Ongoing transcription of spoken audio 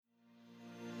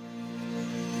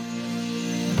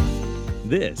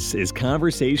This is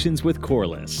Conversations with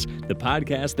Corliss, the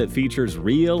podcast that features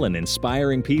real and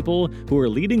inspiring people who are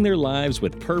leading their lives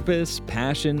with purpose,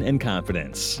 passion, and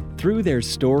confidence. Through their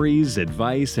stories,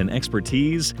 advice, and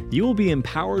expertise, you will be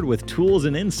empowered with tools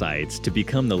and insights to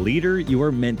become the leader you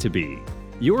are meant to be.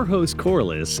 Your host,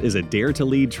 Corliss, is a Dare to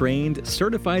Lead trained,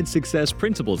 certified success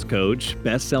principles coach,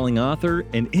 best-selling author,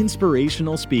 and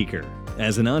inspirational speaker.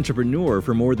 As an entrepreneur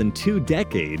for more than 2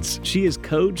 decades, she has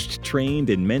coached, trained,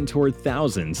 and mentored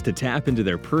thousands to tap into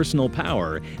their personal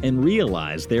power and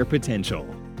realize their potential.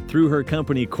 Through her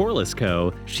company, Corliss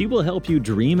Co., she will help you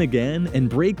dream again and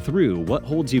break through what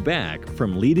holds you back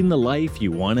from leading the life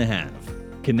you want to have.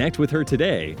 Connect with her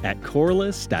today at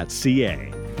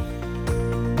corliss.ca.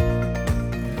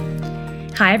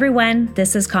 Hi, everyone.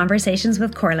 This is Conversations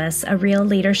with Corliss, a real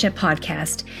leadership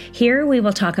podcast. Here we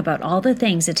will talk about all the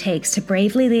things it takes to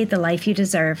bravely lead the life you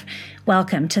deserve.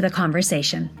 Welcome to the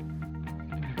conversation.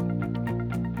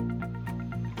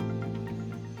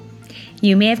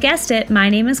 You may have guessed it, my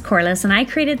name is Corliss, and I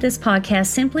created this podcast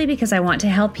simply because I want to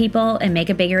help people and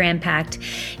make a bigger impact.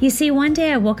 You see, one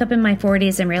day I woke up in my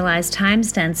 40s and realized time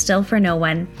stands still for no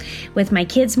one. With my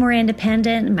kids more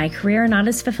independent and my career not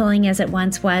as fulfilling as it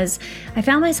once was, I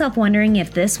found myself wondering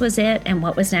if this was it and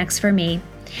what was next for me.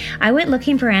 I went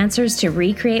looking for answers to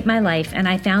recreate my life, and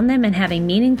I found them in having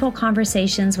meaningful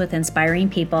conversations with inspiring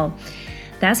people.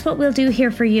 That's what we'll do here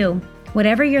for you.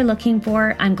 Whatever you're looking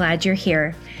for, I'm glad you're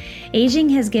here. Aging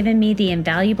has given me the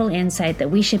invaluable insight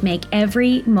that we should make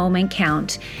every moment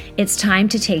count. It's time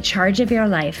to take charge of your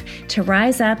life, to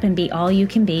rise up and be all you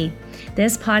can be.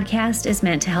 This podcast is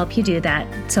meant to help you do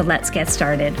that, so let's get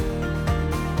started.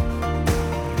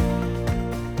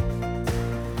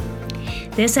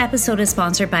 This episode is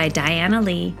sponsored by Diana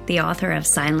Lee, the author of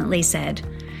Silently Said.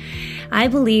 I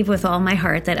believe with all my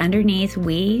heart that underneath,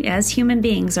 we as human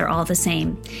beings are all the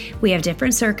same. We have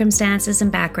different circumstances and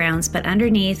backgrounds, but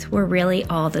underneath, we're really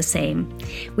all the same.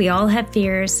 We all have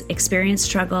fears, experience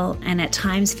struggle, and at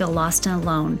times feel lost and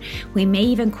alone. We may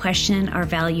even question our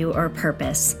value or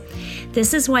purpose.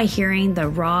 This is why hearing the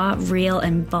raw, real,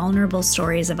 and vulnerable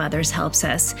stories of others helps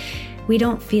us. We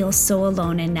don't feel so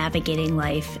alone in navigating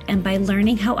life, and by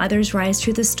learning how others rise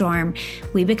through the storm,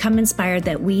 we become inspired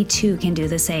that we too can do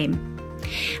the same.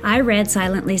 I read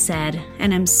Silently Said,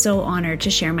 and I'm so honored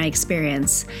to share my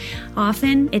experience.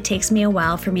 Often, it takes me a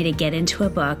while for me to get into a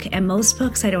book, and most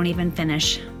books I don't even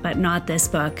finish, but not this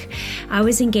book. I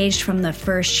was engaged from the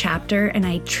first chapter, and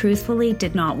I truthfully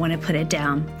did not want to put it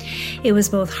down. It was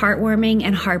both heartwarming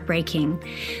and heartbreaking.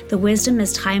 The wisdom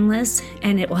is timeless,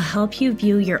 and it will help you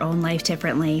view your own life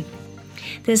differently.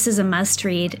 This is a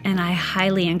must-read, and I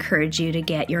highly encourage you to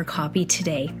get your copy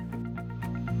today.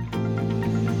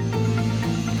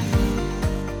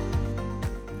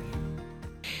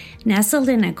 Nestled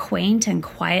in a quaint and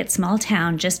quiet small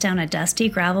town just down a dusty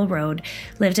gravel road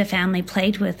lived a family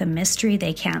plagued with a mystery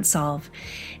they can't solve.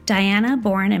 Diana,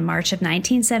 born in March of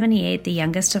 1978, the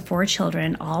youngest of 4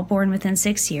 children, all born within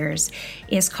 6 years,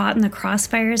 is caught in the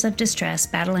crossfires of distress,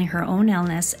 battling her own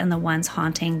illness and the ones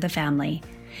haunting the family.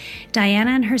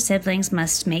 Diana and her siblings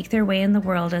must make their way in the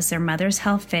world as their mother's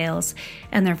health fails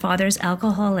and their father's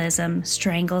alcoholism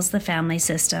strangles the family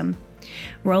system.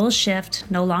 Roles shift,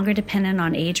 no longer dependent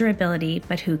on age or ability,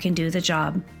 but who can do the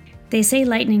job. They say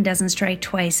lightning doesn't strike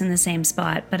twice in the same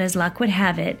spot, but as luck would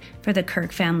have it, for the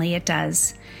Kirk family it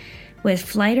does. With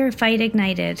flight or fight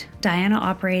ignited, Diana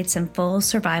operates in full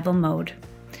survival mode.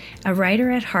 A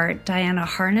writer at heart, Diana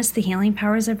harnessed the healing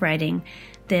powers of writing.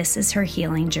 This is her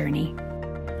healing journey.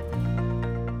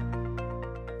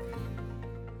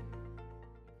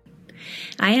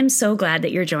 I am so glad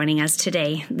that you're joining us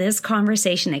today. This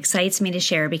conversation excites me to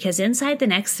share because inside the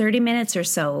next 30 minutes or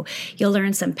so, you'll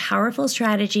learn some powerful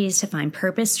strategies to find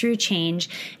purpose through change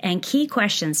and key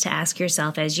questions to ask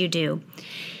yourself as you do.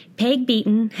 Peg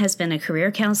Beaton has been a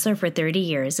career counselor for 30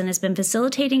 years and has been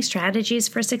facilitating strategies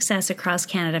for success across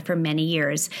Canada for many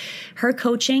years. Her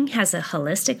coaching has a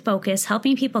holistic focus,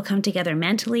 helping people come together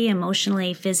mentally,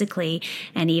 emotionally, physically,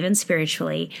 and even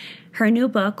spiritually. Her new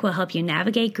book will help you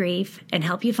navigate grief and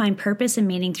help you find purpose and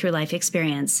meaning through life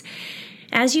experience.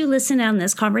 As you listen on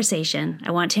this conversation,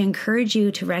 I want to encourage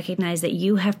you to recognize that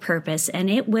you have purpose and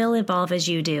it will evolve as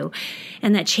you do,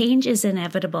 and that change is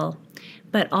inevitable,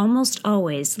 but almost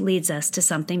always leads us to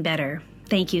something better.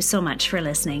 Thank you so much for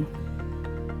listening.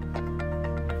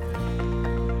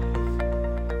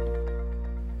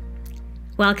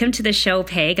 Welcome to the show,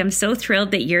 Peg. I'm so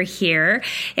thrilled that you're here.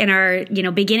 In our,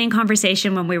 beginning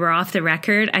conversation when we were off the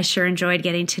record, I sure enjoyed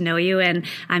getting to know you, and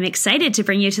I'm excited to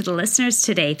bring you to the listeners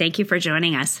today. Thank you for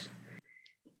joining us.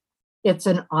 It's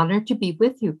an honor to be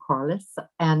with you, Corliss,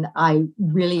 and I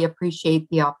really appreciate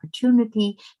the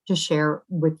opportunity to share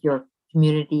with your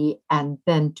community and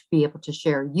then to be able to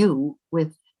share you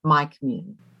with my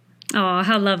community. Oh,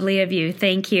 how lovely of you.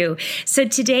 Thank you. So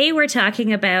today we're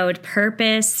talking about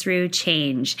purpose through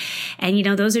change. And,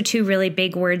 those are two really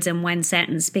big words in one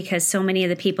sentence, because so many of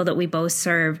the people that we both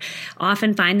serve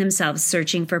often find themselves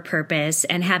searching for purpose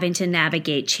and having to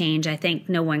navigate change. I think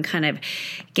no one kind of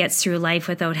gets through life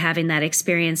without having that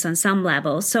experience on some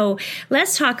level. So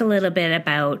let's talk a little bit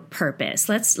about purpose.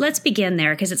 Let's begin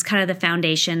there, because it's kind of the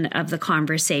foundation of the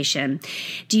conversation.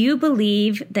 Do you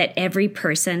believe that every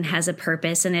person has a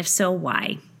purpose? And if so,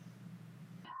 why?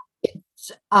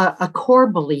 It's a core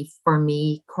belief for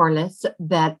me, Corliss,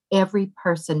 that every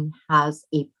person has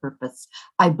a purpose.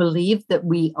 I believe that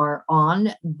we are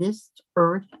on this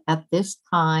earth at this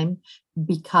time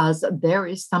because there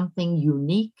is something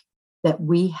unique that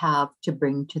we have to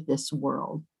bring to this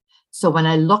world. So when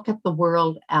I look at the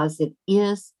world as it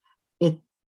is,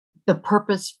 the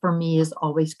purpose for me is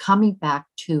always coming back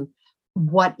to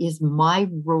what is my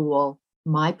role,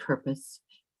 my purpose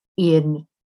in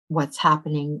what's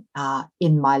happening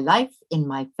in my life, in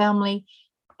my family,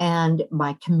 and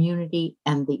my community,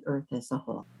 and the earth as a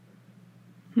whole.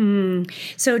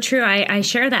 So true. I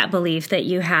share that belief that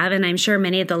you have, and I'm sure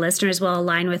many of the listeners will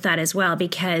align with that as well,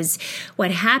 because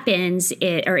what happens,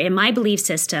 or in my belief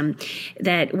system,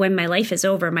 that when my life is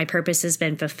over, my purpose has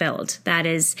been fulfilled. That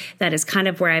is kind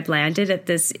of where I've landed at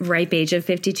this ripe age of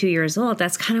 52 years old.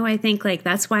 That's kind of why I think,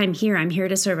 that's why I'm here. I'm here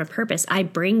to serve a purpose. I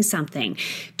bring something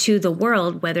to the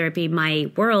world, whether it be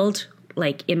my world,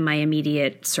 like in my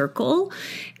immediate circle,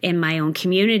 in my own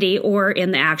community, or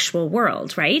in the actual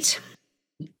world, right?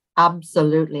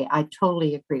 Absolutely. I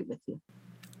totally agree with you.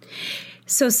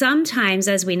 So sometimes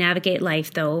as we navigate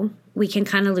life, though, we can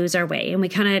kind of lose our way and we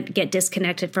kind of get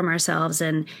disconnected from ourselves,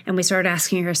 and we start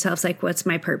asking ourselves, what's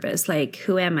my purpose?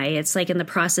 Who am I? It's in the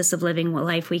process of living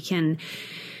life, we can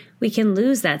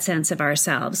lose that sense of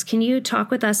ourselves. Can you talk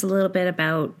with us a little bit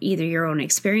about either your own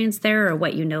experience there or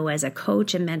what you know as a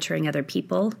coach and mentoring other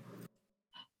people?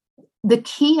 The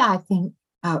key, I think,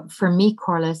 for me,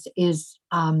 Corliss, is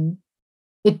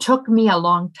it took me a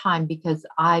long time because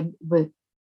I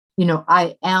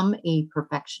am a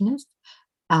perfectionist.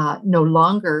 No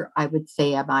longer, I would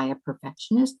say, am I a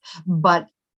perfectionist, and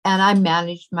I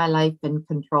managed my life and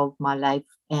controlled my life.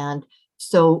 And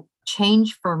so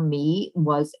change for me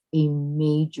was a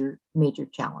major, major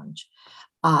challenge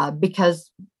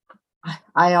because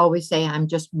I always say I'm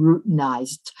just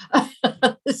routinized.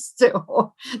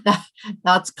 So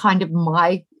that's kind of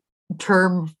my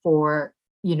term for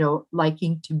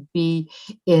liking to be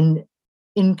in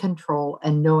control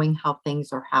and knowing how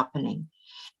things are happening.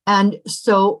 And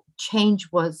so change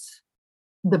was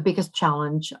the biggest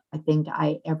challenge I think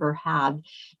I ever had.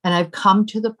 And I've come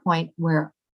to the point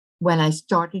where when I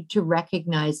started to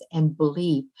recognize and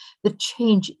believe that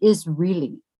change is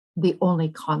really the only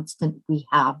constant we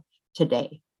have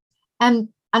today. And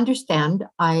understand,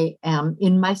 I am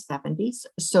in my 70s,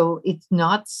 so it's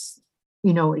not,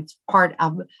 it's part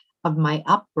of my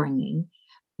upbringing.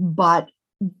 But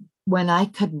when I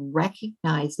could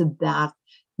recognize that,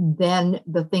 then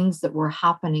the things that were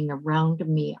happening around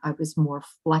me, I was more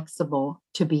flexible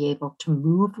to be able to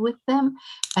move with them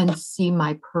and see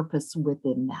my purpose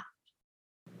within that.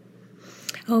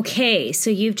 Okay, so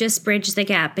you've just bridged the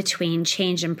gap between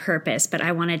change and purpose, but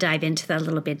I want to dive into that a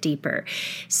little bit deeper.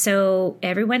 So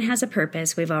everyone has a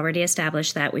purpose. We've already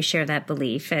established that. We share that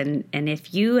belief. And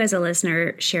if you as a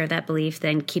listener share that belief,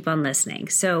 then keep on listening.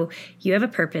 So you have a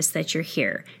purpose that you're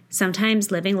here. Sometimes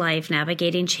living life,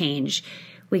 navigating change,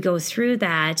 we go through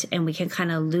that and we can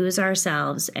kind of lose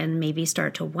ourselves and maybe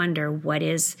start to wonder, what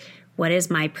is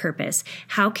my purpose?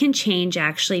 How can change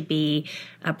actually be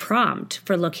a prompt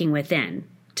for looking within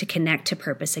to connect to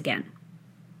purpose again?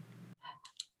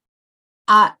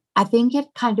 I think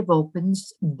it kind of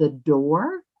opens the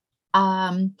door.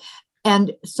 And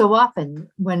so often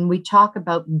when we talk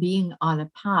about being on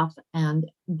a path and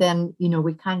then,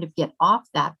 we kind of get off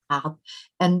that path.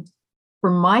 And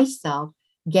for myself,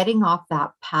 getting off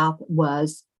that path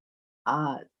was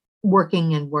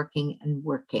working and working and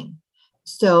working.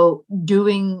 So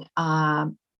doing,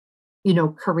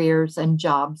 careers and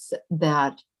jobs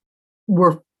that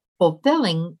were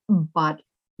fulfilling, but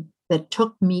that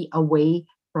took me away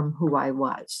from who I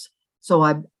was. So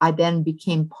I then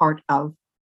became part of,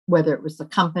 whether it was the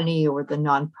company or the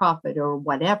nonprofit or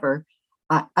whatever,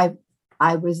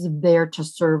 I was there to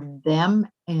serve them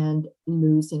and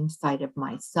losing sight of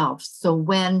myself. So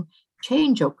when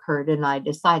change occurred and I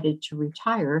decided to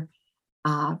retire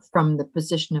from the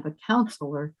position of a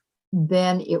counselor,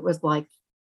 then it was like,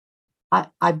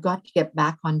 I've got to get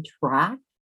back on track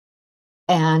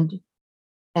and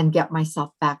get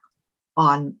myself back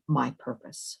on my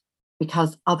purpose,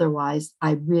 because otherwise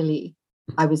I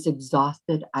was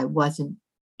exhausted. I wasn't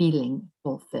feeling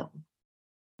fulfilled.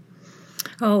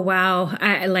 Oh, wow.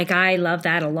 I love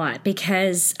that a lot,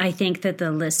 because I think that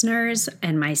the listeners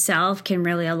and myself can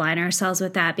really align ourselves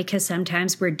with that, because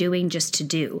sometimes we're doing just to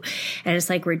do. And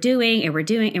it's like we're doing and we're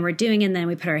doing and we're doing. And then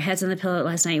we put our heads on the pillow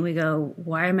last night and we go,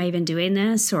 why am I even doing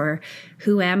this? Or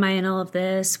who am I in all of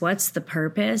this? What's the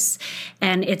purpose?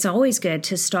 And it's always good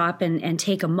to stop and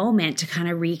take a moment to kind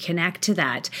of reconnect to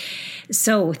that.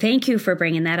 So thank you for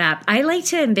bringing that up. I like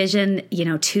to envision,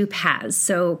 two paths.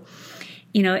 So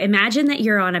imagine that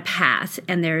you're on a path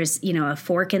and there's, a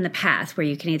fork in the path where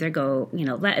you can either go,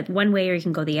 one way or you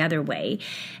can go the other way.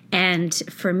 And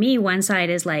for me, one side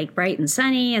is like bright and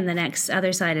sunny and the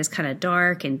other side is kind of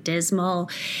dark and dismal.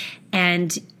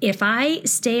 And if I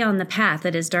stay on the path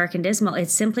that is dark and dismal,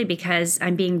 it's simply because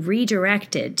I'm being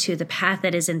redirected to the path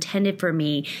that is intended for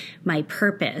me, my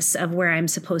purpose of where I'm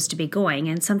supposed to be going.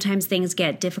 And sometimes things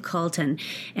get difficult and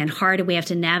hard, and we have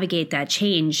to navigate that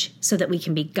change so that we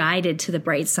can be guided to the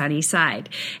bright, sunny side.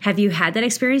 Have you had that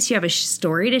experience? Do you have a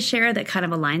story to share that kind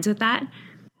of aligns with that?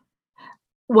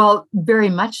 Well, very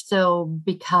much so,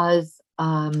 because,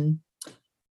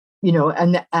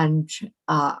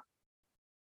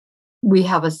 we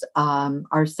have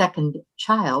our second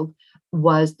child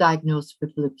was diagnosed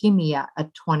with leukemia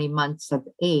at 20 months of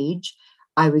age.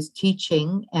 I was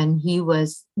teaching and he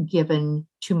was given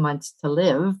 2 months to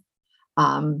live.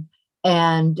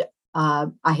 And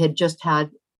I had just had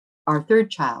our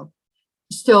third child.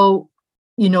 So,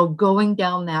 going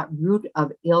down that route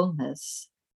of illness,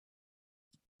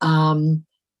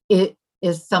 it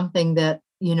is something that,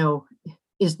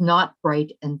 is not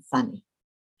bright and sunny.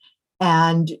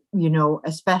 And,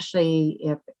 especially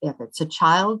if it's a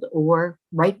child, or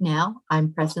right now,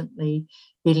 I'm presently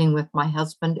dealing with my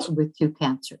husband with 2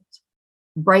 cancers.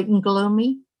 Bright and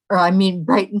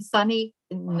sunny,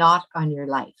 not on your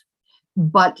life.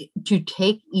 But to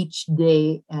take each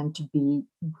day and to be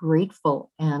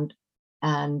grateful and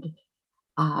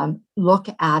look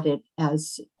at it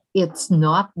as it's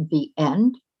not the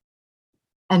end,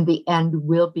 and the end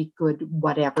will be good,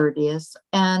 whatever it is.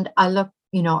 And I look,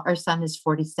 our son is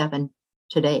 47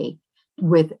 today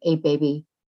with a baby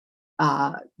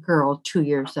girl, 2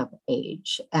 years of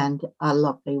age, and a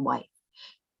lovely wife.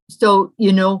 So,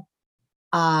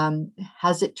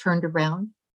 has it turned around?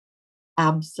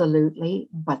 Absolutely.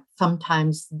 But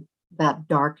sometimes that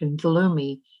dark and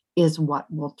gloomy is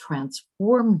what will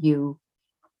transform you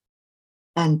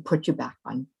and put you back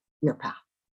on your path.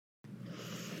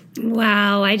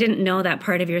 Wow, I didn't know that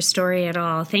part of your story at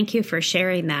all. Thank you for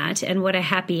sharing that. And what a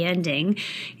happy ending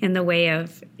in the way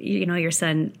of, your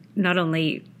son not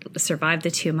only survived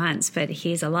the 2 months, but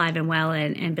he's alive and well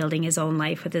and building his own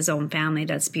life with his own family.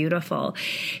 That's beautiful.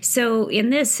 So in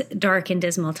this dark and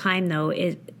dismal time, though,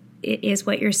 it is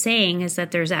what you're saying is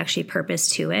that there's actually purpose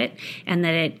to it, and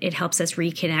that it helps us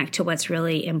reconnect to what's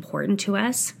really important to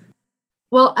us.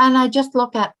 Well, and I just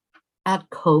look at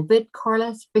COVID,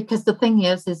 Corliss, because the thing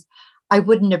is I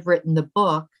wouldn't have written the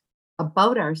book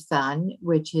about our son,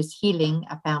 which is Healing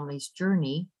a Family's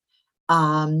Journey,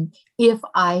 if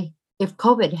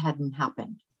COVID hadn't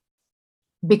happened,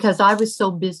 because I was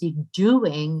so busy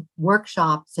doing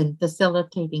workshops and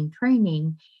facilitating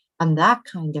training and that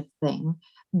kind of thing,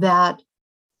 that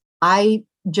I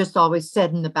just always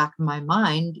said in the back of my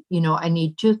mind, I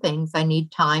need 2 things. I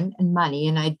need time and money,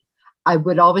 and I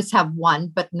would always have one,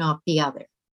 but not the other.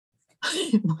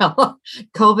 Well,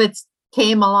 COVID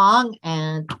came along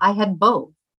and I had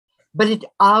both. But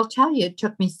I'll tell you, it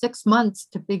took me 6 months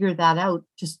to figure that out,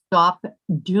 to stop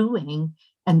doing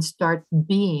and start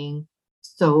being,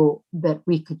 so that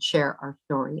we could share our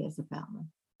story as a family.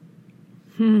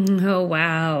 Oh,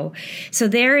 wow. So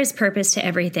there is purpose to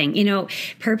everything.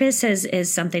 Purpose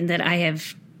is something that I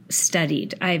have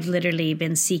studied. I've literally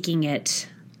been seeking it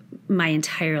my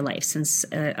entire life, since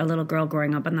a little girl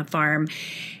growing up on the farm.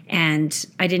 And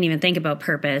I didn't even think about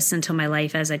purpose until my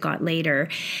life as I got later.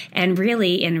 And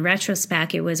really, in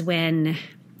retrospect, it was when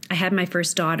I had my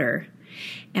first daughter.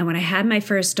 And when I had my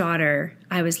first daughter,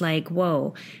 I was like,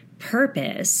 whoa,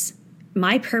 purpose.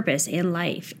 My purpose in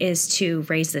life is to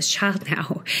raise this child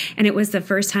now. And it was the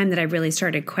first time that I really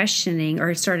started questioning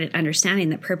or started understanding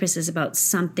that purpose is about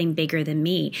something bigger than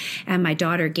me. And my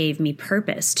daughter gave me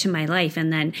purpose to my life.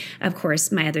 And then, of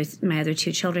course, my other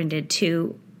 2 children did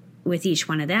too, with each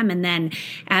one of them. And then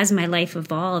as my life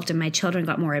evolved and my children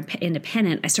got more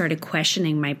independent, I started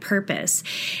questioning my purpose.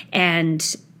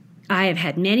 And I have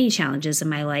had many challenges in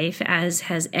my life, as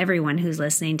has everyone who's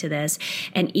listening to this.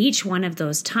 And each one of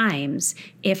those times,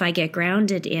 if I get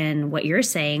grounded in what you're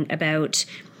saying about,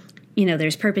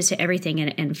 there's purpose to everything,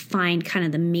 and find kind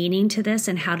of the meaning to this,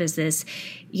 and how does this,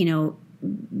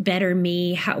 better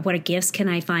me? What gifts can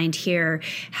I find here?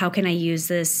 How can I use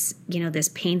this, this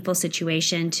painful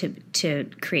situation to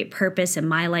create purpose in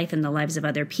my life and the lives of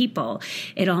other people?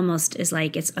 It almost is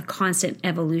like it's a constant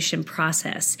evolution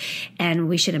process, and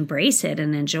we should embrace it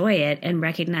and enjoy it and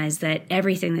recognize that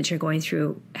everything that you're going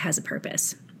through has a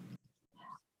purpose.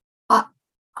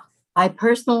 I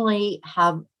personally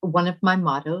have, one of my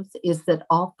mottos is that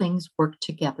all things work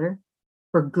together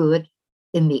for good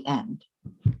in the end.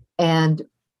 And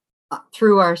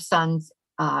through our son's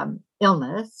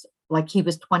illness, like he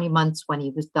was 20 months when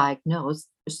he was diagnosed,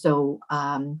 so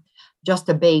just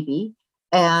a baby.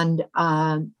 And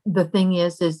the thing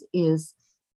is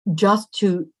just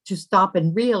to stop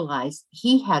and realize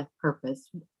he had purpose,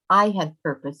 I had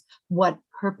purpose. What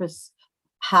purpose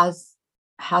has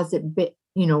it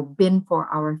been for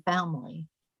our family?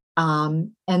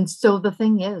 And so the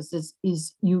thing is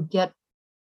you get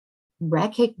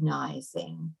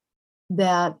recognizing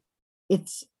that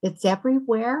it's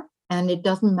everywhere, and it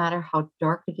doesn't matter how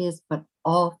dark it is, but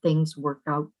all things work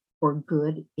out for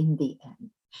good in the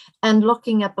end. And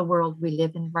looking at the world we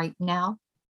live in right now,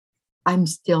 I'm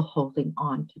still holding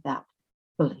on to that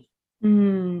belief.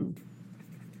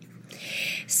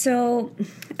 So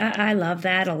I love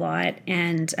that a lot.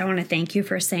 And I want to thank you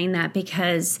for saying that,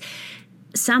 because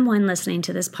someone listening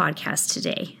to this podcast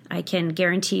today, I can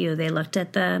guarantee you they looked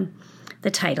at the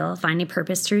title, Finding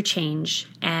Purpose Through Change,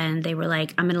 and they were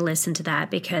like, I'm going to listen to that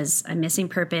because I'm missing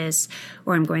purpose,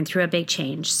 or I'm going through a big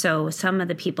change. So some of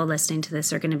the people listening to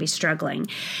this are going to be struggling.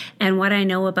 And what I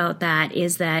know about that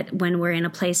is that when we're in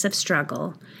a place of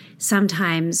struggle,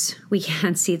 sometimes we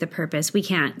can't see the purpose. We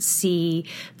can't see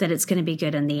that it's going to be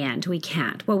good in the end. We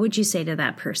can't. What would you say to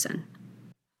that person?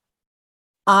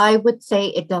 I would say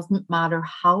it doesn't matter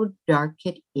how dark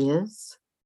it is,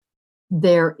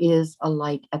 there is a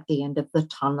light at the end of the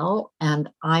tunnel. And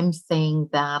I'm saying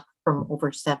that from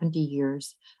over 70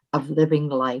 years of living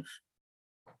life.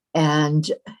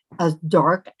 And as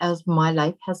dark as my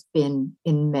life has been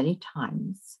in many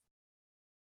times,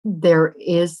 there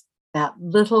is that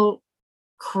little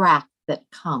crack that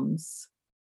comes,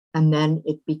 and then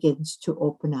it begins to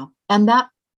open up. And that,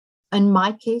 in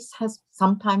my case, has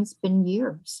sometimes been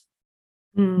years.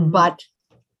 But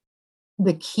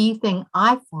the key thing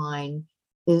I find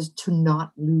is to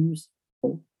not lose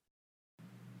hope.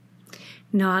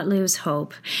 Not lose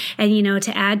hope. And,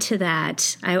 to add to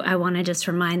that, I want to just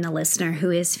remind the listener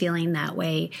who is feeling that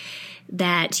way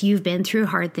that you've been through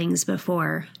hard things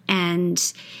before,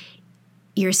 and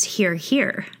you're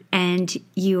here, and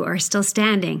you are still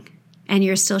standing, and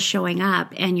you're still showing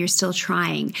up, and you're still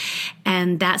trying.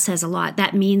 And that says a lot.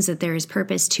 That means that there is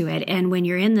purpose to it. And when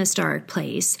you're in this dark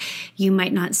place, you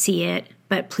might not see it,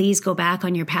 but please go back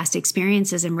on your past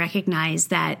experiences and recognize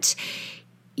that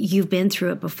you've been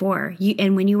through it before.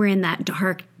 And when you were in that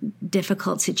dark,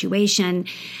 difficult situation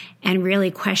and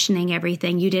really questioning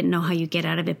everything, you didn't know how you get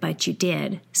out of it, but you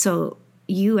did. So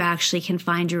you actually can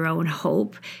find your own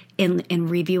hope in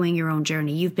reviewing your own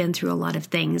journey. You've been through a lot of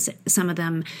things, some of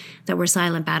them that were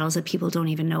silent battles that people don't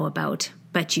even know about,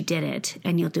 but you did it,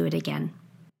 and you'll do it again.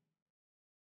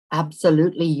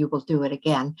 Absolutely, you will do it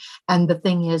again. And the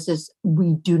thing is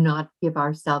we do not give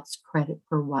ourselves credit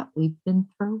for what we've been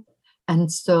through.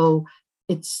 And so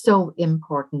it's so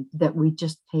important that we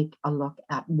just take a look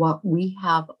at what we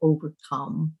have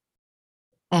overcome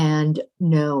and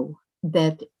know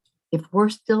that if we're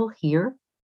still here,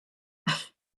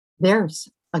 there's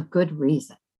a good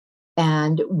reason.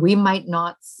 And we might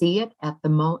not see it at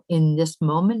in this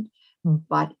moment,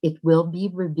 but it will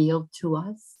be revealed to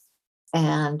us.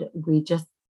 And we just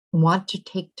want to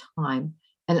take time.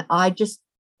 And I just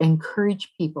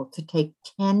encourage people to take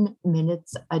 10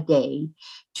 minutes a day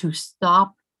to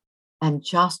stop and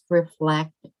just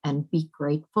reflect and be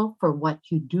grateful for what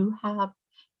you do have,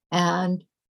 and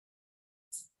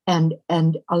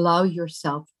allow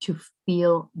yourself to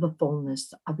feel the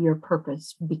fullness of your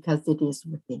purpose, because it is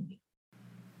within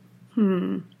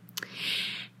you.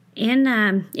 In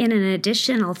an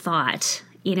additional thought,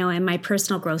 in my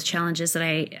personal growth challenges that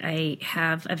I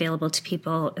have available to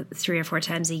people 3 or 4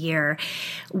 times a year,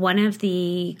 one of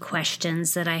the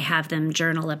questions that I have them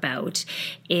journal about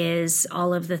is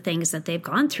all of the things that they've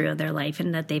gone through in their life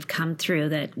and that they've come through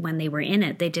that when they were in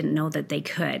it, they didn't know that they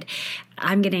could.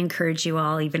 I'm going to encourage you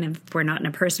all, even if we're not in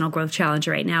a personal growth challenge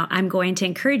right now, I'm going to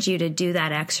encourage you to do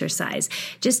that exercise.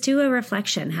 Just do a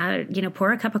reflection,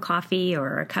 pour a cup of coffee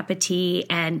or a cup of tea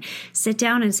and sit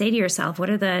down and say to yourself, what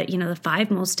are the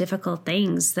 5 most difficult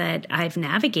things that I've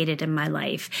navigated in my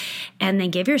life? And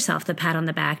then give yourself the pat on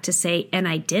the back to say, and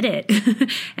I did it.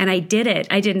 And I did it.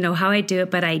 I didn't know how I'd do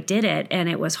it, but I did it. And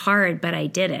it was hard, but I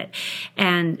did it.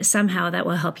 And somehow that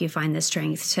will help you find the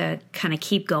strength to kind of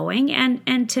keep going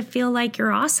and to feel like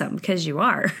you're awesome, because you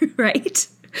are, right?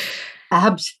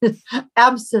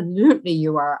 Absolutely,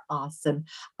 you are awesome.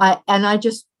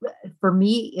 For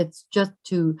me, it's just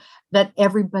to let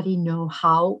everybody know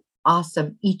how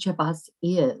awesome each of us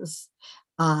is,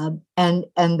 and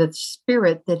the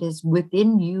spirit that is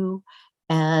within you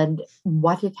and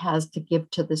what it has to give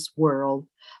to this world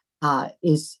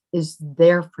is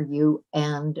there for you.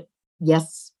 And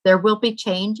yes, there will be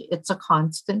change. It's a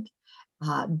constant.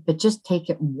 But just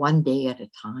take it one day at a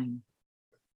time,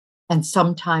 and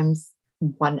sometimes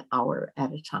 1 hour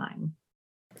at a time.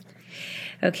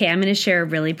 Okay, I'm going to share a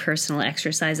really personal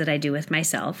exercise that I do with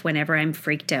myself whenever I'm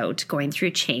freaked out going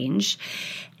through change.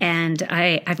 And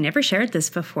I've never shared this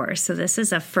before, so this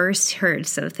is a first heard.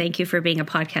 So thank you for being a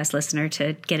podcast listener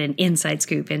to get an inside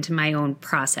scoop into my own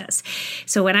process.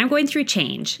 So when I'm going through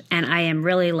change and I am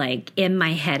really like in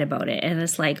my head about it, and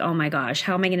it's like, oh my gosh,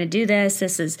 how am I going to do this?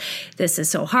 This is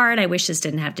so hard. I wish this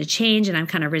didn't have to change, and I'm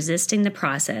kind of resisting the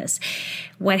process.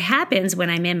 What happens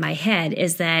when I'm in my head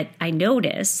is that I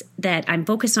notice that I'm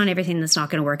focused on everything that's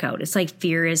not going to work out. It's like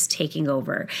fear is taking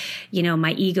over.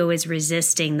 My ego is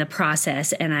resisting the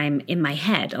process, and I'm in my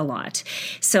head a lot.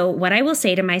 So what I will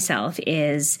say to myself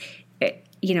is,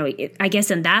 I guess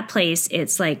in that place,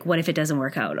 it's like, what if it doesn't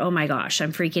work out? Oh my gosh,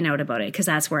 I'm freaking out about it because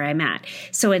that's where I'm at.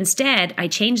 So instead, I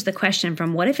changed the question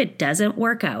from what if it doesn't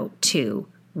work out to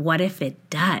what if it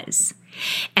does?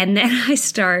 And then I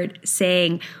start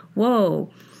saying,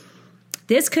 whoa,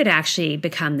 this could actually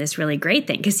become this really great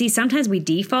thing. Because see, sometimes we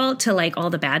default to like all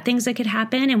the bad things that could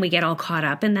happen and we get all caught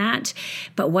up in that.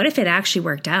 But what if it actually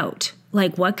worked out?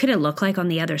 Like, what could it look like on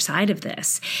the other side of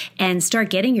this? And start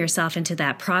getting yourself into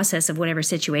that process of whatever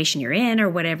situation you're in or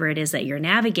whatever it is that you're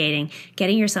navigating,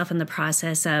 getting yourself in the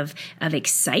process of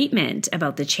excitement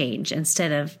about the change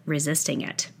instead of resisting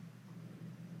it.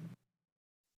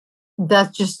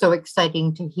 That's just so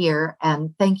exciting to hear.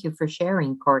 And thank you for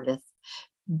sharing, Cordis,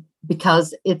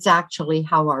 because it's actually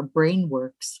how our brain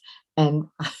works. And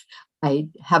I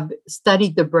have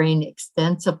studied the brain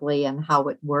extensively and how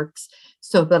it works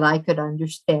so that I could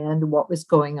understand what was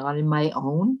going on in my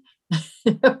own.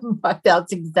 But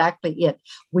that's exactly it.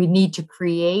 We need to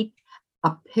create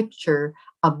a picture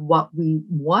of what we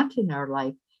want in our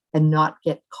life and not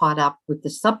get caught up with the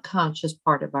subconscious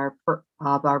part of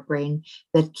our brain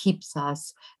that keeps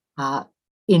us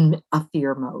in a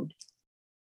fear mode.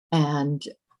 And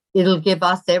it'll give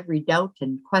us every doubt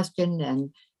and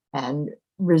question and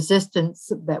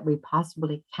resistance that we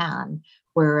possibly can.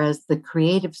 Whereas the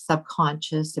creative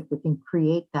subconscious, if we can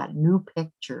create that new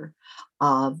picture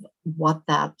of what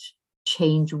that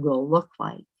change will look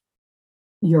like,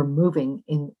 you're moving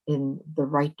in the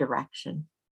right direction.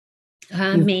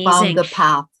 Amazing. You found the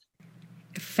path.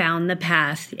 Found the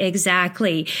path.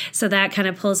 Exactly. So that kind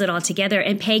of pulls it all together.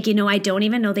 And Peg, I don't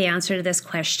even know the answer to this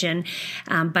question,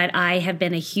 but I have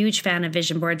been a huge fan of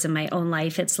vision boards in my own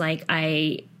life. It's like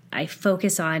I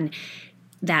focus on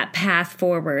that path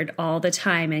forward all the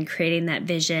time and creating that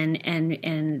vision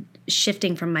and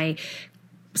shifting from my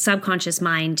subconscious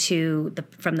mind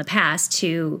from the past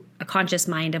to a conscious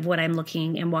mind of what I'm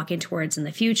looking and walking towards in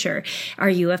the future. Are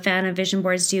you a fan of vision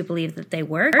boards? Do you believe that they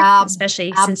work,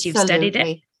 especially since you've studied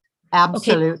it?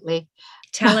 Absolutely. Okay.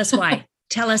 Tell us why.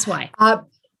 Tell us why.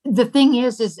 The thing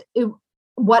is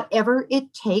whatever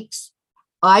it takes.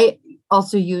 I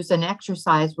also use an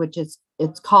exercise,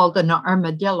 it's called an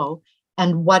armadillo.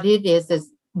 And what it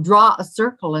is draw a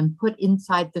circle and put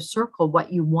inside the circle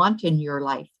what you want in your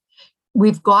life.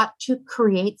 We've got to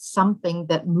create something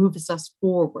that moves us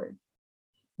forward,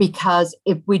 because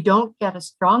if we don't get a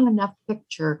strong enough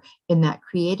picture in that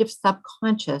creative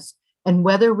subconscious, and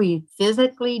whether we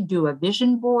physically do a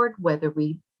vision board, whether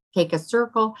we take a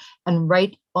circle and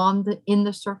write in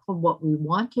the circle what we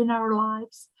want in our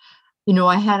lives.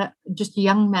 I had just a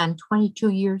young man, 22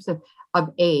 years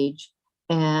of age,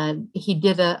 and he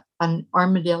did an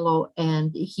armadillo,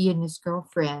 and he and his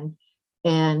girlfriend,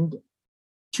 and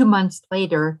 2 months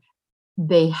later,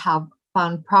 they have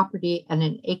found property and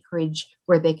an acreage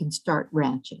where they can start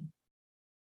ranching.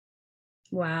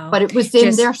 Wow. But it was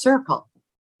in their circle.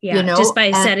 Yeah, just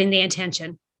by setting the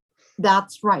intention.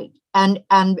 That's right. And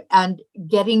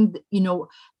getting,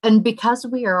 and because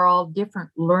we are all different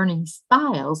learning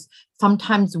styles,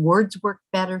 sometimes words work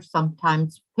better,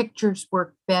 sometimes pictures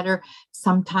work better,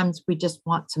 sometimes we just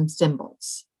want some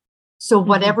symbols. So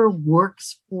whatever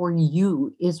works for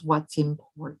you is what's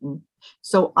important.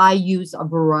 So I use a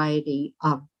variety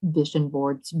of vision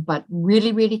boards, but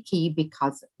really, really key,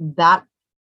 because that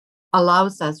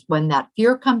allows us, when that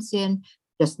fear comes in,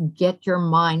 just get your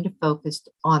mind focused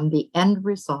on the end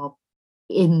result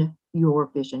in your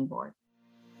vision board.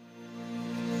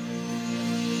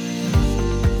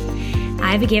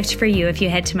 I have a gift for you if you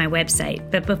head to my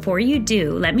website, but before you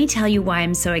do, let me tell you why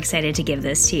I'm so excited to give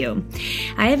this to you.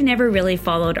 I have never really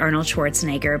followed Arnold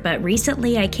Schwarzenegger, but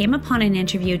recently I came upon an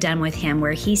interview done with him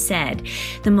where he said,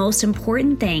 the most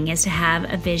important thing is to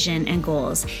have a vision and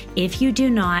goals. If you do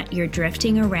not, you're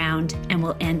drifting around and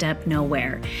will end up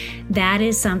nowhere. That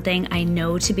is something I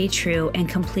know to be true and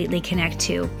completely connect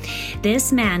to.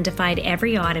 This man defied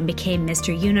every odd and became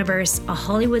Mr. Universe, a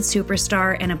Hollywood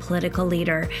superstar, and a political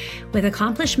leader. With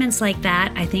accomplishments like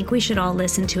that, I think we should all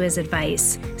listen to his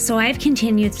advice. So I've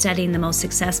continued studying the most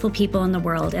successful people in the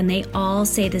world, and they all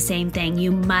say the same thing.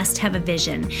 You must have a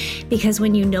vision, because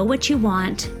when you know what you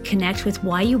want, connect with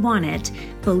why you want it,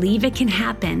 believe it can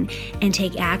happen, and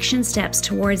take action steps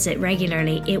towards it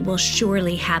regularly, it will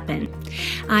surely happen.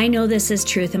 I know this is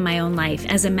truth in my own life.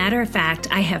 As a matter of fact,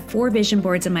 I have 4 vision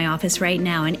boards in my office right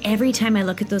now, and every time I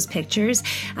look at those pictures,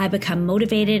 I become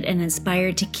motivated and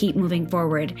inspired to keep moving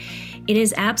forward. It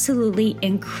is absolutely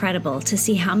incredible to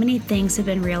see how many things have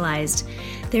been realized.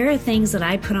 There are things that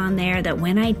I put on there that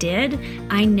when I did,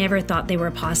 I never thought they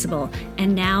were possible,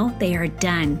 and now they are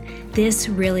done. This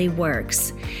really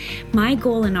works. My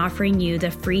goal in offering you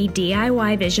the free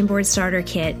DIY Vision Board Starter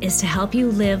Kit is to help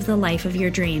you live the life of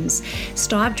your dreams.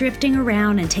 Stop drifting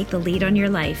around and take the lead on your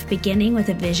life, beginning with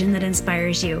a vision that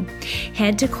inspires you.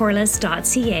 Head to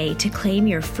corliss.ca to claim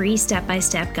your free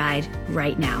step-by-step guide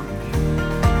right now.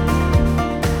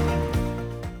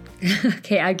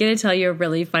 Okay, I'm going to tell you a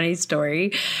really funny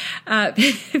story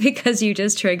because you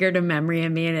just triggered a memory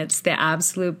in me, and it's the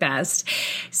absolute best.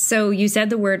 So you said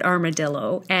the word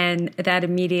armadillo, and that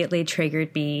immediately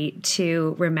triggered me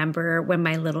to remember when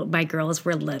my girls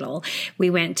were little.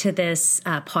 We went to this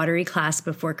pottery class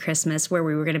before Christmas where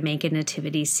we were going to make a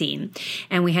nativity scene,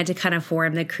 and we had to kind of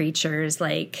form the creatures for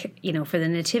the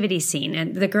nativity scene.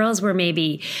 And the girls were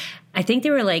I think they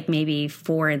were maybe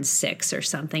 4 and 6 or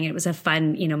something. It was a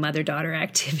fun, mother-daughter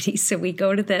activity. So we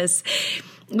go to this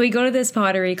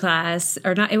pottery class,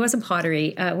 or not, it wasn't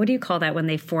pottery. What do you call that when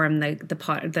they form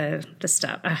the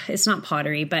stuff? It's not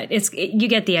pottery, but you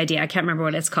get the idea. I can't remember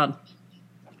what it's called.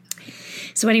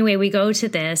 So anyway, we go to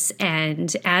this,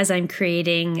 and as I'm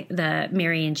creating the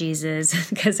Mary and Jesus,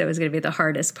 because it was going to be the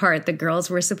hardest part, the girls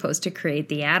were supposed to create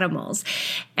the animals.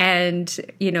 And,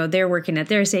 they're working at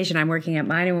their station, I'm working at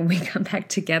mine. And when we come back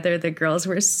together, the girls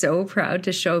were so proud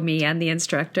to show me and the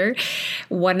instructor.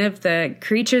 One of the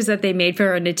creatures that they made for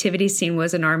our nativity scene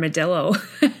was an armadillo.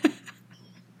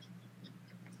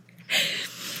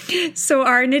 So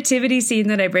our nativity scene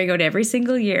that I bring out every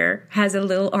single year has a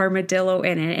little armadillo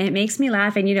in it. And it makes me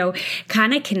laugh. And,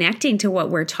 kind of connecting to what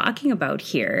we're talking about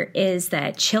here is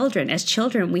that as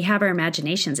children, we have our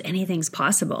imaginations. Anything's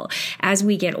possible. As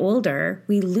we get older,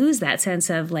 we lose that sense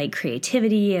of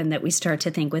creativity, and that we start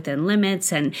to think within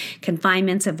limits and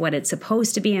confinements of what it's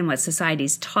supposed to be and what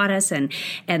society's taught us, and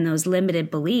those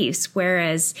limited beliefs.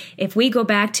 Whereas if we go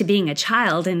back to being a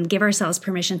child and give ourselves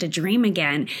permission to dream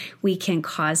again, we can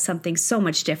cause something so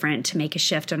much different to make a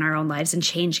shift in our own lives, and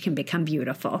change can become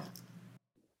beautiful.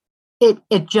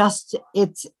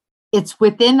 It's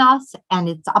within us, and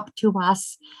it's up to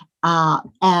us.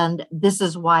 And this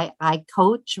is why I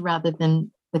coach rather than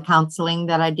the counseling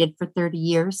that I did for 30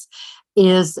 years,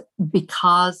 is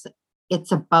because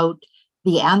it's about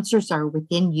the answers are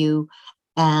within you,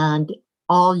 and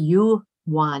all you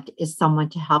want is someone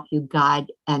to help you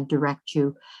guide and direct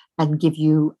you and give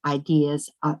you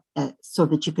ideas so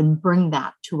that you can bring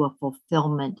that to a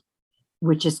fulfillment,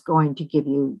 which is going to give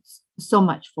you so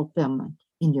much fulfillment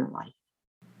in your life.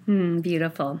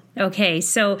 Beautiful. Okay,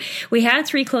 so we have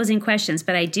 3 closing questions,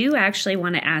 but I do actually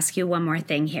want to ask you one more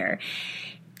thing here.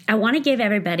 I want to give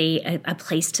everybody a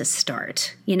place to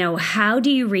start. How do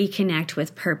you reconnect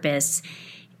with purpose,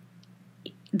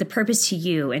 the purpose to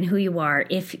you and who you are,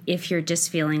 if you're just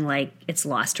feeling like it's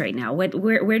lost right now?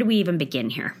 Where do we even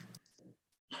begin here?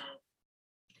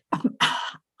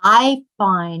 I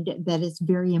find that it's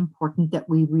very important that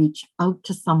we reach out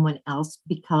to someone else,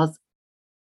 because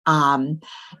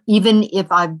even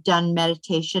if I've done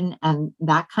meditation and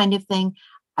that kind of thing,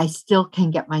 I still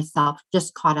can get myself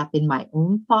just caught up in my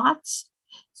own thoughts.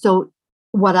 So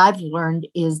what I've learned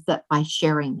is that by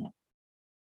sharing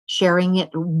it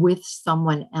with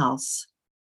someone else,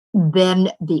 then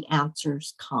the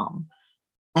answers come.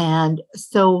 And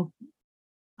so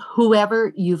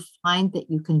whoever you find that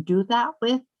you can do that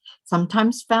with,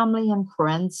 sometimes family and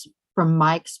friends, from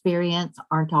my experience,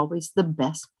 aren't always the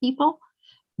best people,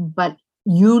 but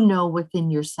you know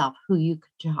within yourself who you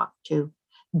could talk to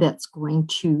that's going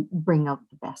to bring out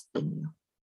the best in you.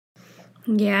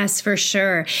 Yes, for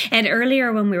sure. And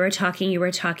earlier when we were talking, you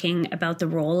were talking about the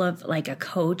role of like a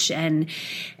coach, and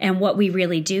what we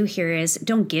really do here is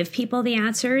don't give people the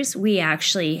answers. We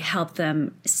actually help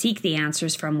them seek the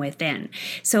answers from within.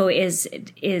 So is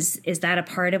that a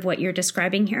part of what you're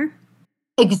describing here?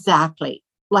 Exactly.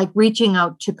 Like reaching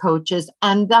out to coaches.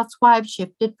 And that's why I've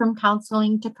shifted from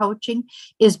counseling to coaching,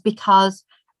 is because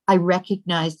I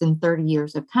recognized in 30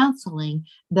 years of counseling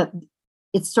that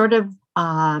it's sort of,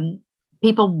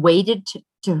 people waited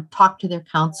to talk to their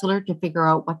counselor to figure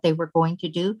out what they were going to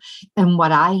do. And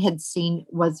what I had seen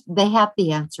was they had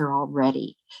the answer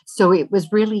already. So it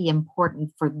was really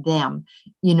important for them,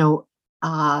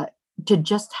 to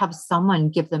just have someone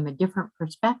give them a different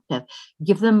perspective,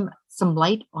 give them some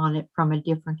light on it from a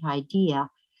different idea,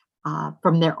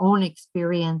 from their own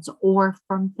experience or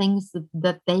from things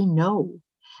that they know.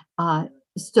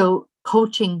 So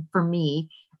coaching for me,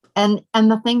 and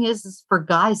the thing is for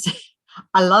guys,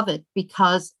 I love it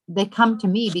because they come to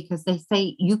me because they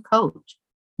say, you coach.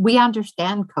 We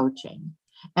understand coaching.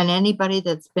 And anybody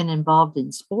that's been involved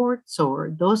in sports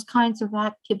or those kinds of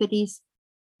activities,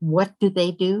 what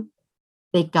do?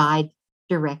 They guide,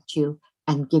 direct you,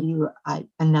 and give you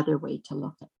another way to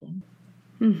look at things.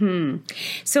 Mm-hmm.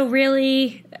 So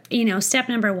really, step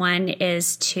number one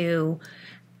is to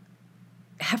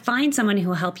find someone who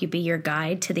will help you be your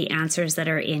guide to the answers that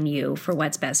are in you for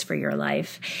what's best for your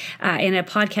life. In a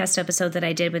podcast episode that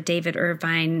I did with David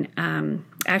Irvine,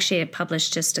 actually it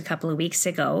published just a couple of weeks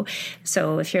ago.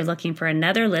 So if you're looking for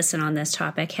another listen on this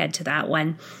topic, head to that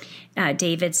one.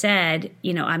 David said,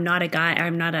 I'm not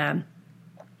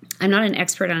an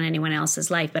expert on anyone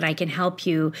else's life, but I can help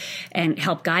you and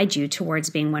help guide you towards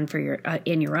being one for your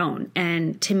in your own.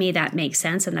 And to me, that makes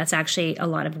sense. And that's actually a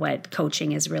lot of what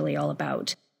coaching is really all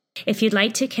about. If you'd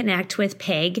like to connect with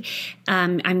Peg,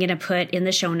 I'm going to put in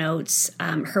the show notes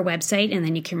her website, and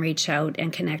then you can reach out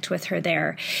and connect with her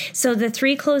there. So the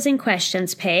 3 closing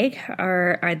questions, Peg,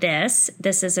 are this.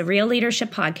 This is a Real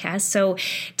Leadership podcast. So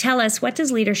tell us, what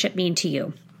does leadership mean to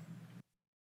you?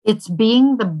 It's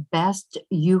being the best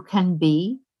you can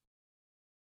be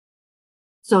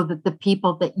so that the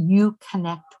people that you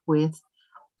connect with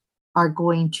are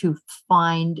going to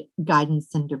find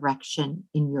guidance and direction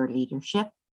in your leadership,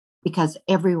 because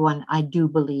everyone, I do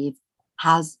believe,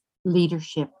 has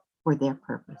leadership for their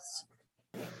purpose.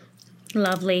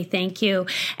 Lovely. Thank you.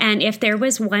 And if there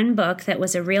was one book that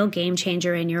was a real game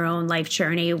changer in your own life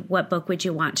journey, what book would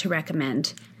you want to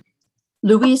recommend?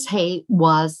 Louise Hay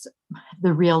was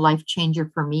the real life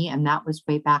changer for me. And that was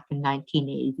way back in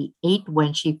 1988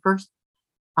 when she first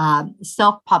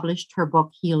self-published her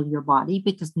book, Heal Your Body,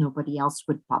 because nobody else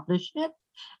would publish it.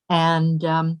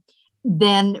 And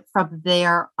then from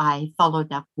there, I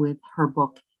followed up with her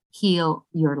book, Heal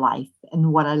Your Life.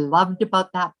 And what I loved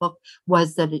about that book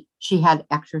was that she had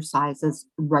exercises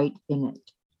right in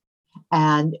it.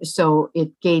 And so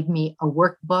it gave me a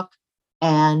workbook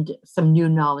and some new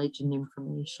knowledge and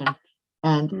information.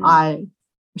 And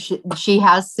she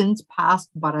has since passed,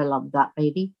 but I love that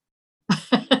lady.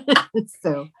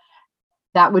 So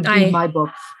that would be my book.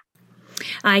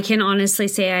 I can honestly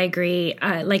say I agree.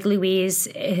 Like Louise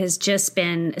has just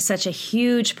been such a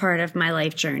huge part of my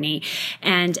life journey.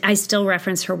 And I still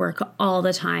reference her work all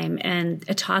the time and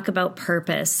talk about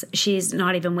purpose. She's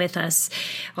not even with us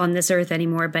on this earth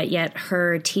anymore, but yet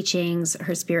her teachings,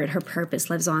 her spirit, her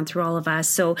purpose lives on through all of us.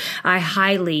 So I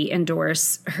highly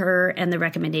endorse her and the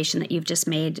recommendation that you've just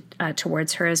made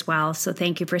towards her as well. So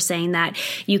thank you for saying that.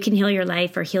 You can heal your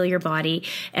life or heal your body.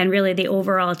 And really the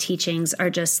overall teachings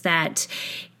are just that,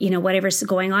 whatever's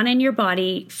going on in your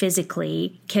body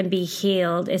physically can be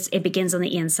healed. It begins on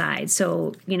the inside.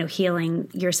 So, healing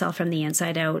yourself from the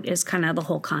inside out is kind of the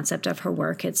whole concept of her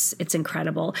work. It's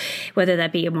incredible, whether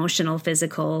that be emotional,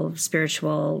 physical,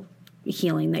 spiritual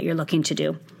healing that you're looking to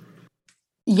do.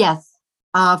 Yes.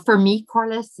 For me,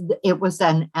 Corliss, it was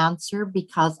an answer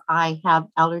because I have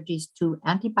allergies to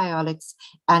antibiotics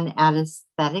and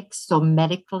anesthetics. So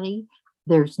medically,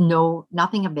 there's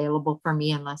nothing available for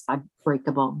me unless I break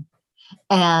a bone.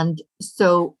 And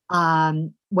so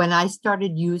when I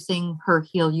started using her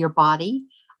Heal Your Body,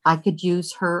 I could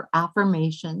use her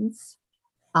affirmations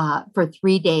for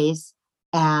 3 days.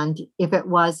 And if it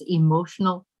was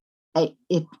emotional, it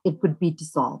would be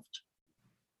dissolved.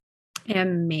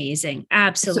 Amazing.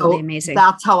 Absolutely amazing.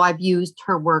 That's how I've used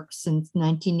her work since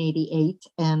 1988.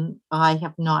 And I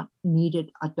have not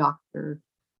needed a doctor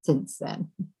since then.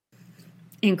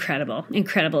 Incredible.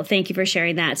 Incredible. Thank you for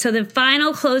sharing that. So the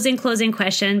final closing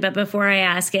question, but before I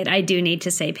ask it, I do need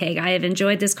to say, Peg, I have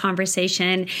enjoyed this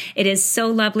conversation. It is so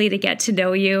lovely to get to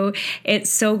know you. It's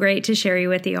so great to share you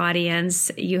with the audience.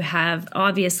 You have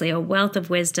obviously a wealth of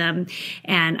wisdom,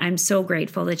 and I'm so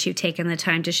grateful that you've taken the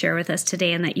time to share with us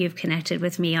today and that you've connected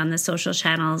with me on the social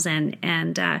channels,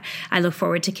 and I look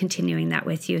forward to continuing that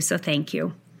with you. So thank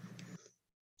you.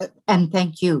 And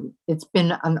thank you. It's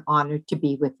been an honor to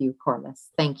be with you, Corliss.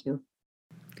 Thank you.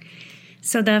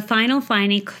 So the final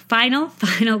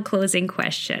closing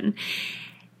question,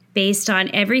 based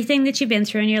on everything that you've been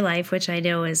through in your life, which I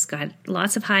know has got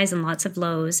lots of highs and lots of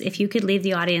lows, if you could leave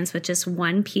the audience with just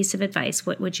one piece of advice,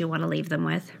 what would you want to leave them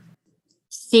with?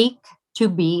 Seek to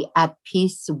be at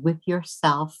peace with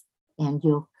yourself, and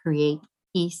you'll create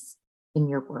peace in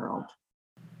your world.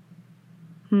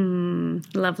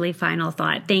 Lovely final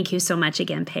thought. Thank you so much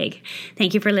again, Peg.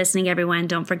 Thank you for listening, everyone.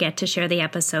 Don't forget to share the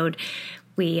episode.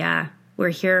 We're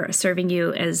here serving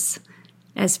you as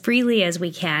freely as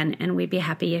we can, and we'd be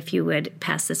happy if you would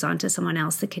pass this on to someone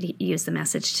else that could use the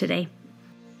message today.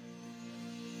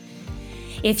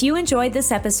 If you enjoyed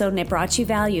this episode and it brought you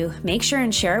value, make sure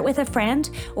and share it with a friend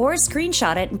or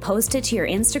screenshot it and post it to your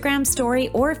Instagram story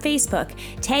or Facebook,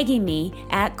 tagging me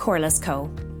at Corliss Co.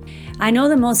 I know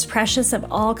the most precious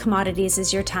of all commodities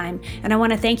is your time, and I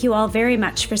want to thank you all very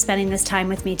much for spending this time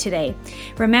with me today.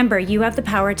 Remember, you have the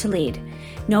power to lead.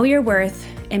 Know your worth,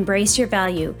 embrace your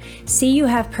value, see you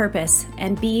have purpose,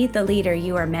 and be the leader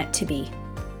you are meant to be.